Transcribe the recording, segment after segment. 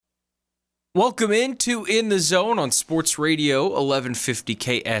Welcome into In the Zone on Sports Radio 1150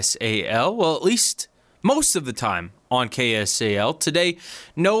 KSAL. Well, at least most of the time on KSAL. Today,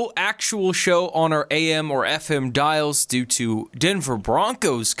 no actual show on our AM or FM dials due to Denver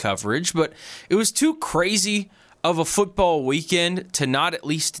Broncos coverage, but it was too crazy of a football weekend to not at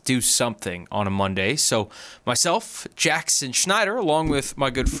least do something on a Monday. So myself, Jackson Schneider, along with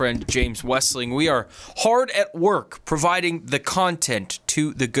my good friend James Wessling, we are hard at work providing the content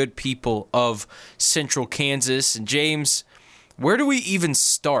to the good people of Central Kansas. And James, where do we even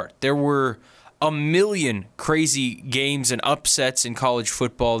start? There were a million crazy games and upsets in college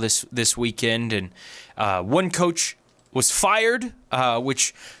football this weekend, and one coach was fired,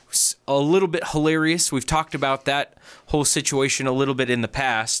 which was a little bit hilarious. We've talked about that whole situation a little bit in the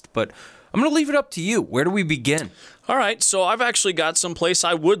past, but I'm going to leave it up to you. Where do we begin? All right, so I've actually got some place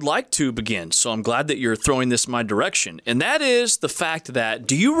I would like to begin, so I'm glad that you're throwing this my direction. And that is the fact that,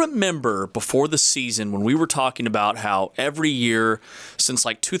 do you remember before the season when we were talking about how every year since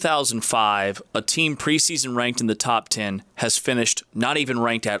like 2005, a team preseason ranked in the top 10 has finished not even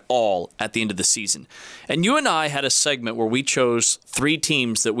ranked at all at the end of the season? And you and I had a segment where we chose 3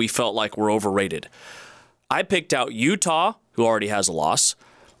 teams that we felt like were overrated. I picked out Utah, who already has a loss.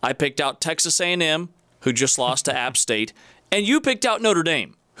 I picked out Texas A&M, who just lost to App State, and you picked out Notre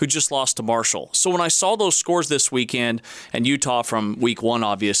Dame, who just lost to Marshall. So when I saw those scores this weekend, and Utah from week 1,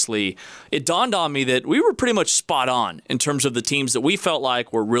 obviously, it dawned on me that we were pretty much spot on in terms of the teams that we felt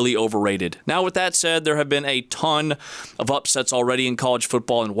like were really overrated. Now, with that said, there have been a ton of upsets already in college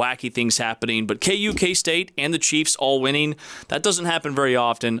football and wacky things happening, but KU, K-State, and the Chiefs all winning, that doesn't happen very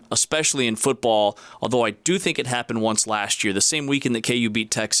often, especially in football, although I do think it happened once last year. The same weekend that KU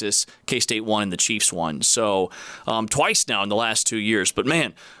beat Texas, K-State won and the Chiefs won. So twice now in the last 2 years. But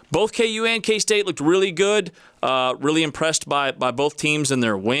man, both KU and K-State looked really good, really impressed by both teams and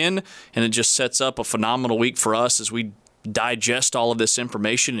their win, and it just sets up a phenomenal week for us as we digest all of this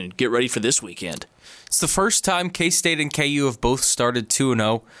information and get ready for this weekend. It's the first time K-State and KU have both started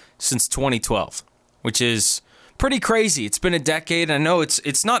 2-0 since 2012, which is pretty crazy. It's been a decade. I know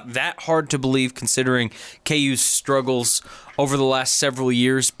it's not that hard to believe considering KU's struggles over the last several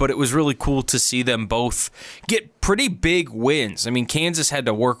years, but it was really cool to see them both get pretty big wins. I mean, Kansas had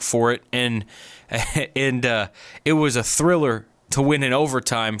to work for it, and it was a thriller to win in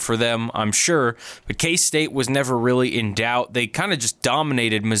overtime for them, I'm sure. But K-State was never really in doubt. They kind of just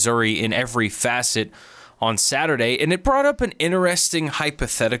dominated Missouri in every facet on Saturday, and it brought up an interesting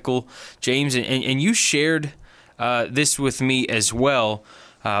hypothetical, James, and you shared this with me as well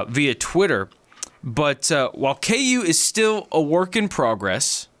via Twitter. But while KU is still a work in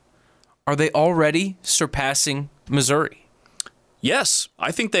progress, are they already surpassing Missouri? Yes,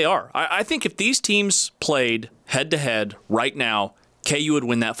 I think they are. I think if these teams played head-to-head right now, KU would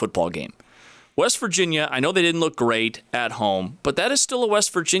win that football game. West Virginia, I know they didn't look great at home, but that is still a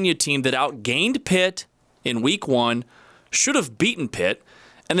West Virginia team that outgained Pitt in week 1, should have beaten Pitt,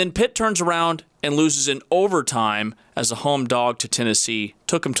 and then Pitt turns around and loses in overtime as a home dog to Tennessee,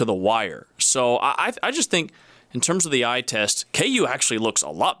 took them to the wire. So I just think in terms of the eye test, KU actually looks a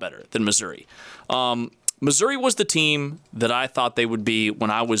lot better than Missouri. Missouri was the team that I thought they would be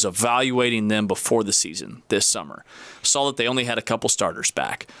when I was evaluating them before the season this summer. Saw that they only had a couple starters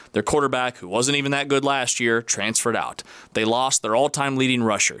back. Their quarterback, who wasn't even that good last year, transferred out. They lost their all-time leading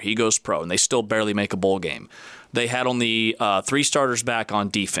rusher. He goes pro, and they still barely make a bowl game. They had only 3 starters back on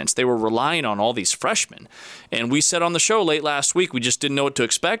defense. They were relying on all these freshmen. And we said on the show late last week we just didn't know what to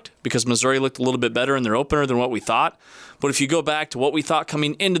expect because Missouri looked a little bit better in their opener than what we thought. But if you go back to what we thought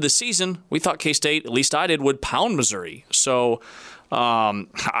coming into the season, we thought K-State, at least I did, would pound Missouri. So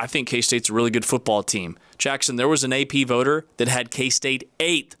I think K-State's a really good football team. Jackson, there was an AP voter that had K-State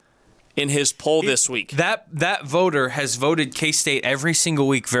 8th in his poll this week. That voter has voted K-State every single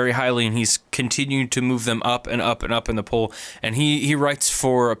week very highly, and he's continued to move them up and up and up in the poll. And he writes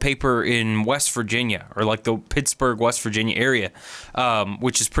for a paper in West Virginia, or like the Pittsburgh, West Virginia area,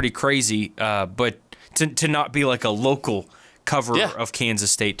 which is pretty crazy. But to not be like a local cover of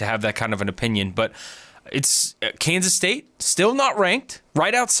Kansas State, to have that kind of an opinion. But it's Kansas State, still not ranked,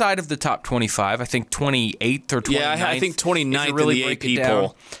 right outside of the top 25. I think 28th or 29th. Yeah, I think 29th really in the AP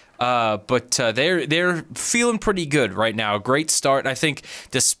poll. But they're feeling pretty good right now. A great start. I think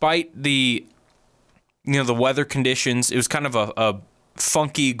despite the weather conditions, it was kind of a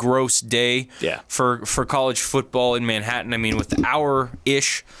funky, gross day for college football in Manhattan. I mean, with the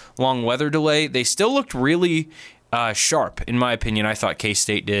hour-ish long weather delay, they still looked really sharp, in my opinion. I thought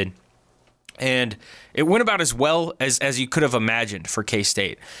K-State did. And it went about as well as you could have imagined for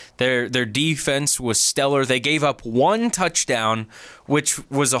K-State. Their defense was stellar. They gave up one touchdown, which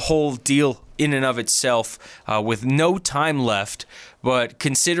was a whole deal in and of itself with no time left. But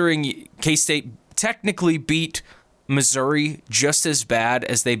considering K-State technically beat Missouri just as bad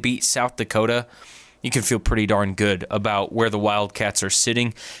as they beat South Dakota, you can feel pretty darn good about where the Wildcats are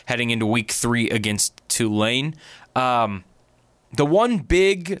sitting heading into Week 3 against Tulane. The one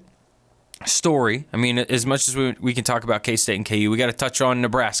big story, I mean, as much as we can talk about K-State and KU, we got to touch on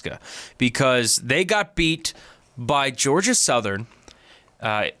Nebraska because they got beat by Georgia Southern,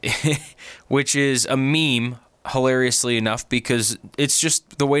 which is a meme, hilariously enough, because it's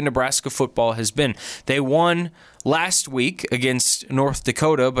just the way Nebraska football has been. They won last week against North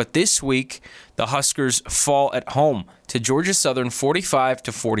Dakota, but this week the Huskers fall at home to Georgia Southern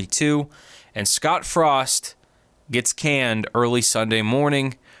 45-42, and Scott Frost gets canned early Sunday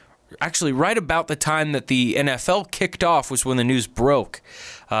morning. Actually, right about the time that the NFL kicked off was when the news broke.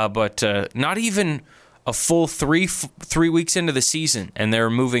 But not even a full three weeks into the season, and they're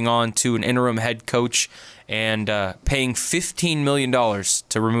moving on to an interim head coach and paying $15 million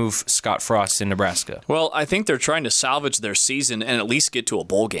to remove Scott Frost in Nebraska. Well, I think they're trying to salvage their season and at least get to a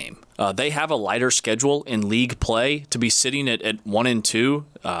bowl game. They have a lighter schedule in league play. To be sitting at 1-2,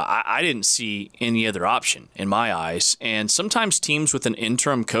 I didn't see any other option in my eyes. And sometimes teams with an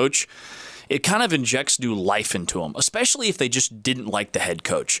interim coach, it kind of injects new life into them, especially if they just didn't like the head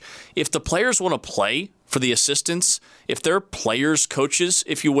coach. If the players want to play for the assistants, if they're players, coaches,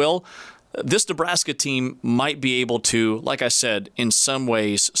 if you will, this Nebraska team might be able to, like I said, in some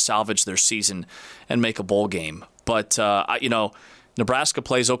ways salvage their season and make a bowl game. But, Nebraska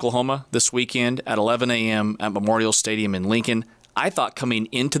plays Oklahoma this weekend at 11 a.m. at Memorial Stadium in Lincoln. I thought coming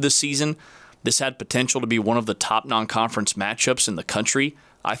into the season, this had potential to be one of the top non-conference matchups in the country.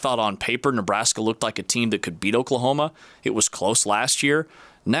 I thought on paper Nebraska looked like a team that could beat Oklahoma. It was close last year.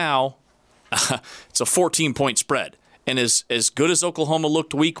 Now, it's a 14-point spread. And as good as Oklahoma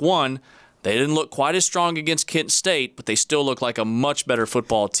looked week 1, they didn't look quite as strong against Kent State, but they still look like a much better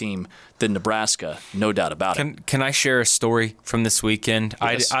football team than Nebraska, no doubt about it. Can I share a story from this weekend?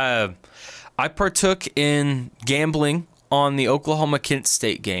 Yes. I partook in gambling on the Oklahoma-Kent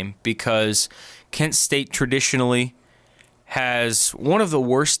State game because Kent State traditionally has one of the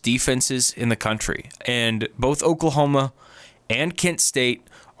worst defenses in the country. And both Oklahoma and Kent State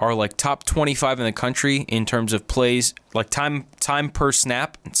are like top 25 in the country in terms of plays, like time per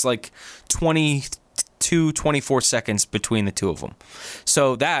snap. It's like 22, 24 seconds between the two of them.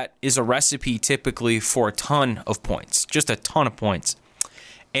 So that is a recipe typically for a ton of points, just a ton of points.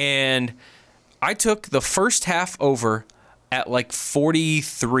 And I took the first half over at like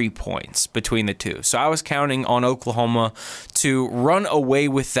 43 points between the two. So I was counting on Oklahoma to run away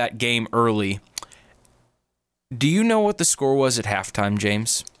with that game early. Do you know what the score was at halftime,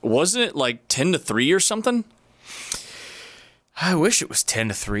 James? Wasn't it like 10-3 or something? I wish it was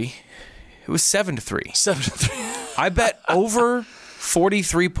 10-3. It was 7-3. 7-3. I bet over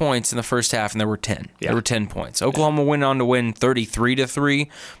 43 points in the first half, and there were 10. Yeah. There were 10 points. Oklahoma went on to win 33-3,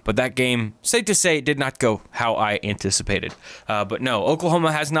 but that game, safe to say, did not go how I anticipated. But no,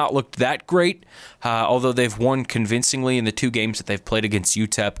 Oklahoma has not looked that great, although they've won convincingly in the two games that they've played against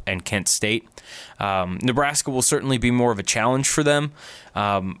UTEP and Kent State. Nebraska will certainly be more of a challenge for them,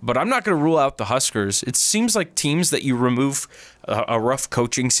 but I'm not going to rule out the Huskers. It seems like teams that you remove a rough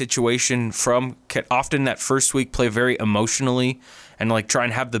coaching situation from can often that first week play very emotionally and like try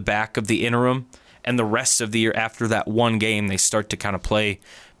and have the back of the interim, and the rest of the year after that one game they start to kind of play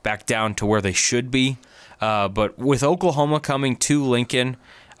back down to where they should be. But with Oklahoma coming to Lincoln,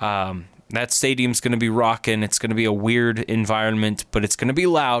 that stadium's going to be rocking. It's going to be a weird environment, but it's going to be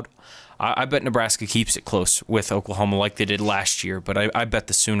loud. I bet Nebraska keeps it close with Oklahoma like they did last year, but I bet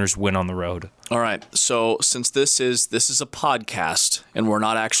the Sooners win on the road. All right, so since this is a podcast and we're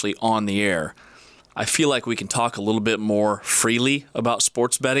not actually on the air, I feel like we can talk a little bit more freely about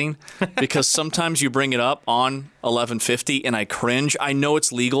sports betting because sometimes you bring it up on 1150 and I cringe. I know it's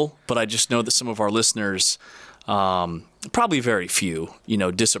legal, but I just know that some of our listeners, probably very few,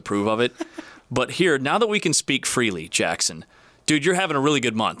 disapprove of it. But here, now that we can speak freely, Jackson, dude, you're having a really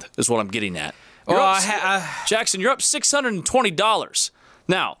good month is what I'm getting at. Jackson, you're up $620.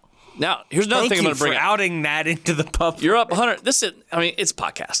 Now, here's another thing I'm going to bring up. Outing that into the public. You're up 100. It's a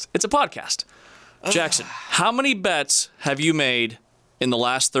podcast. It's a podcast. Jackson, how many bets have you made in the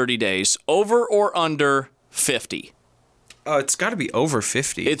last 30 days, over or under 50? It's got to be over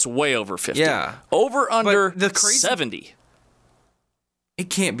 50. It's way over 50. Yeah. Over, under 70. It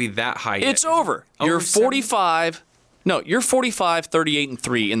can't be that high yet. It's over. You're 45 No, you're 45, 38, and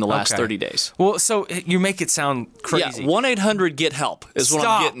 3 in the last 30 days. Well, so you make it sound crazy. Yeah, 1-800-GET-HELP is what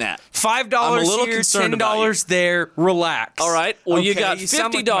I'm getting at. $5 I'm a little here, concerned $10 there. Relax. All right. Well, you Okay, got you $50.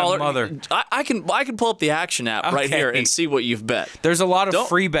 sound like my mother. I can pull up the action app right here and see what you've bet. There's a lot of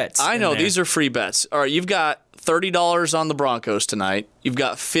free bets. I know. in there. These are free bets. All right. You've got $30 on the Broncos tonight. You've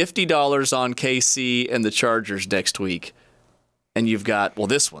got $50 on KC and the Chargers next week. And you've got, well,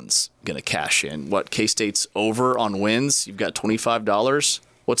 this one's going to cash in. What, K-State's over on wins? You've got $25.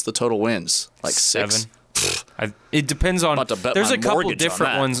 What's the total wins? Like 6? 7. It depends on. There's a couple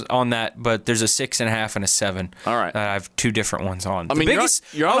different on ones on that, but there's a 6.5 and a 7. All right. I have 2 different ones on. I mean, you're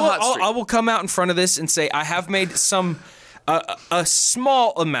on a hot streak. I will come out in front of this and say I have made a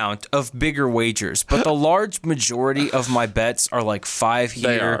small amount of bigger wagers, but the large majority of my bets are like 5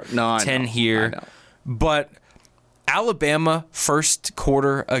 here, 10 here. But Alabama first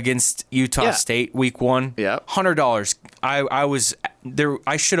quarter against Utah State week 1. Yeah. $100. I was there.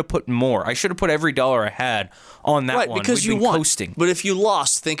 I should have put more. I should have put every dollar I had on that one. Because you won. Coasting. But if you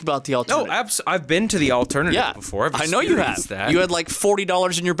lost, think about the alternative. I've been to the alternative before. I know you have. That. You had like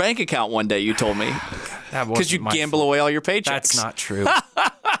 $40 in your bank account one day, you told me. Because you gamble away all your paychecks. That's not true.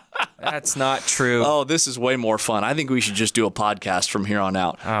 That's not true. Oh, this is way more fun. I think we should just do a podcast from here on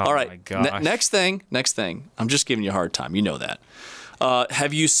out. All right. My gosh. Next thing. I'm just giving you a hard time. You know that.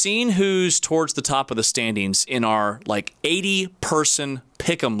 Have you seen who's towards the top of the standings in our like 80-person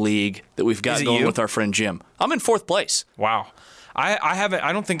pick'em league that we've got going with our friend Jim? I'm in 4th place. Wow. I haven't.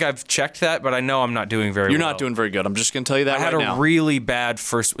 I don't think I've checked that, but I know I'm not doing very well. You're not doing very good. I'm just going to tell you that right now. I had a really bad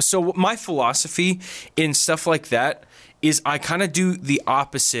first. So my philosophy in stuff like that is I kind of do the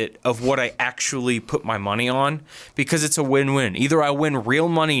opposite of what I actually put my money on because it's a win-win. Either I win real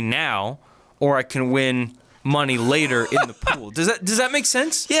money now or I can win money later in the pool. Does that make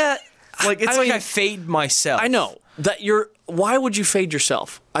sense? Yeah. Like it's I fade myself. I know that why would you fade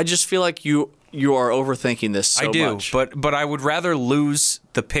yourself? I just feel like you are overthinking this so much. I do, but I would rather lose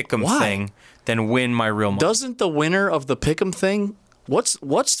the pick'em thing than win my real money. Doesn't the winner of the pick'em thing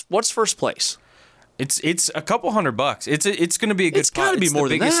what's first place? It's a couple $100. It's going to be a good. It's got to be more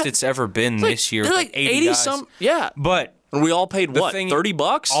than that. It's the biggest it's ever been this year. They're like 80 some. Yeah, but and we all paid what?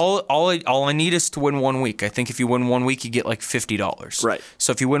 $30. All I need is to win 1 week. I think if you win 1 week, you get like $50. Right.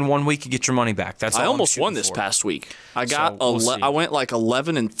 So if you win 1 week, you get your money back. That's all I almost won this past week. I got I went like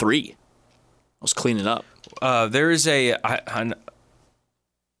 11-3. I was cleaning up. There is and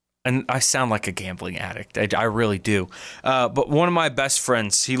I sound like a gambling addict. I really do. But one of my best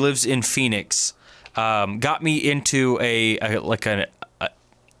friends, he lives in Phoenix. Got me into a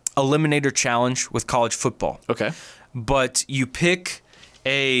eliminator challenge with college football. Okay. But you pick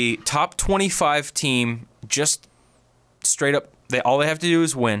a top 25 team just straight up. All they have to do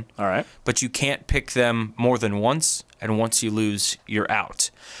is win. All right. But you can't pick them more than once, and once you lose, you're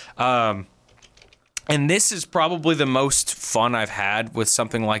out. And this is probably the most fun I've had with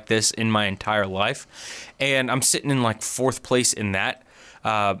something like this in my entire life. And I'm sitting in like 4th place in that.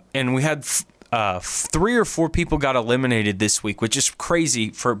 And we had 3 or 4 people got eliminated this week, which is crazy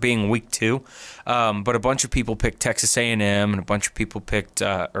for being week 2. But a bunch of people picked Texas A&M, and a bunch of people picked,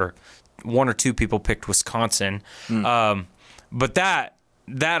 or 1 or 2 people picked Wisconsin. But that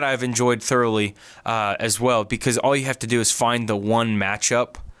I've enjoyed thoroughly as well, because all you have to do is find the one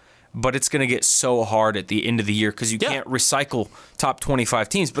matchup. But it's going to get so hard at the end of the year because you can't recycle top 25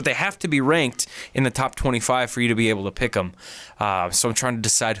 teams, but they have to be ranked in the top 25 for you to be able to pick them. So I'm trying to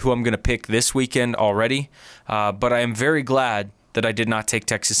decide who I'm going to pick this weekend already. But I am very glad that I did not take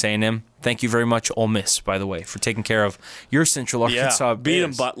Texas A&M. Thank you very much, Ole Miss, by the way, for taking care of your Central Arkansas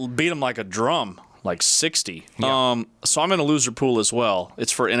Bears. Beat them like a drum, like 60. Yeah. So I'm in a loser pool as well.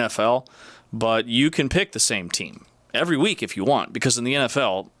 It's for NFL, but you can pick the same team every week if you want, because in the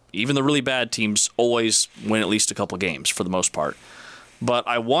NFL, even the really bad teams always win at least a couple games for the most part. But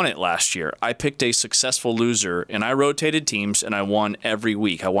I won it last year. I picked a successful loser, and I rotated teams, and I won every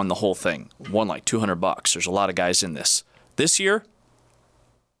week. I won the whole thing. Won like $200. There's a lot of guys in this. This year,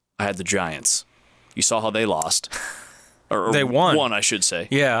 I had the Giants. You saw how they lost. Or they won. Won, I should say.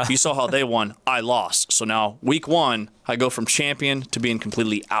 Yeah. You saw how they won. I lost. So now, week 1, I go from champion to being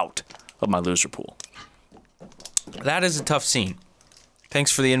completely out of my loser pool. That is a tough scene. Thanks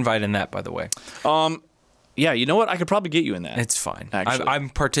for the invite in that, by the way. Yeah, you know what? I could probably get you in that. It's fine. Actually. I'm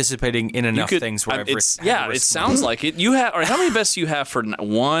participating in enough things where I've it sounds like it. You have, or how many bets do you have for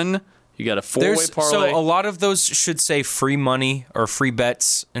 1? You got a four-way parlay. So a lot of those should say free money or free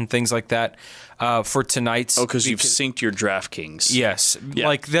bets and things like that for tonight's. Oh, because you've synced your DraftKings. Yes. Yeah.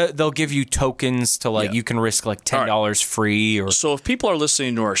 Like they'll give you tokens to you can risk like $10 free. Or So if people are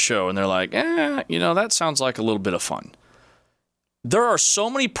listening to our show and they're like, that sounds like a little bit of fun. There are so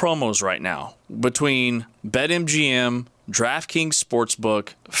many promos right now between BetMGM, DraftKings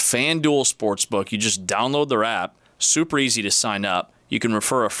Sportsbook, FanDuel Sportsbook. You just download their app. Super easy to sign up. You can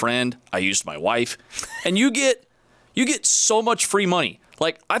refer a friend. I used my wife. And you get so much free money.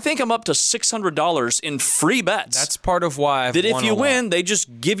 Like, I think I'm up to $600 in free bets. That's part of why I've that if won you a lot. win, they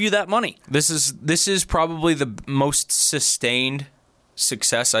just give you that money. This is probably the most sustained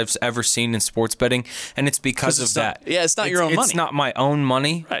success I've ever seen in sports betting, and it's because of that. It's not your own money. It's not my own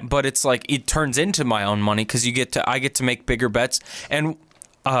money, right. But it's like it turns into my own money because I get to make bigger bets. And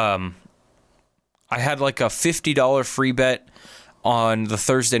I had like a $50 free bet on the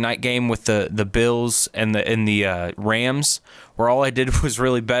Thursday night game with the Bills and the Rams, where all I did was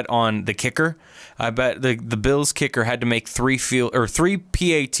really bet on the kicker. I bet the Bills kicker had to make three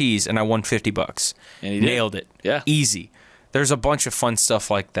PATs, and I won $50. And he nailed it. Yeah, easy. There's a bunch of fun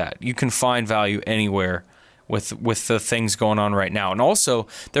stuff like that. You can find value anywhere with the things going on right now. And also,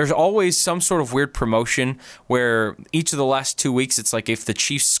 there's always some sort of weird promotion where each of the last 2 weeks, it's like if the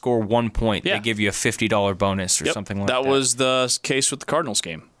Chiefs score 1 point, they give you a $50 bonus or something like that. That was the case with the Cardinals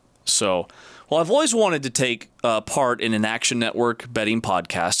game. So, I've always wanted to take part in an Action Network betting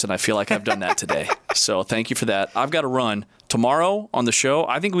podcast, and I feel like I've done that today. So thank you for that. I've got to run. Tomorrow on the show,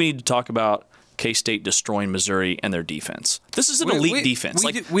 I think we need to talk about K-State destroying Missouri and their defense. This is an elite defense.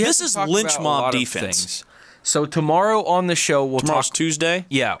 This is lynch mob defense. So tomorrow on the show, Tomorrow's Tuesday?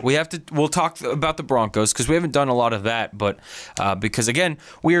 Yeah, we'll talk about the Broncos because we haven't done a lot of that, but because again,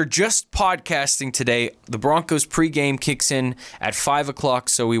 we are just podcasting today. The Broncos pregame kicks in at 5 o'clock,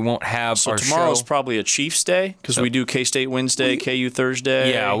 so we won't have our show. So tomorrow's probably a Chiefs day because we do K-State Wednesday, KU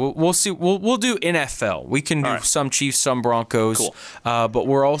Thursday. Yeah, we'll see. We'll do NFL. We can do some Chiefs, some Broncos. Cool. But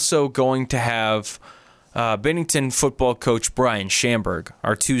we're also going to have Bennington football coach Brian Schamberg,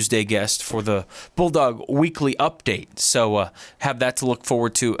 our Tuesday guest for the Bulldog Weekly Update. So have that to look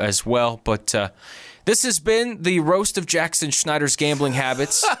forward to as well. But this has been the roast of Jackson Schneider's gambling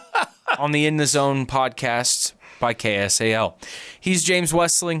habits on the In the Zone podcast by KSAL. He's James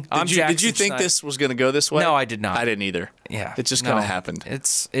Wessling. I'm Jackson Did you think Schneider. This was going to go this way? No, I did not. I didn't either. Yeah. It just kind of happened.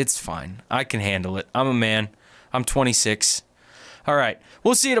 It's fine. I can handle it. I'm a man. I'm 26. All right.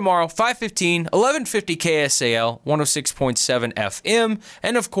 We'll see you tomorrow, 5:15, 1150 KSAL, 106.7 FM,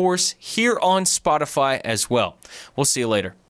 and of course, here on Spotify as well. We'll see you later.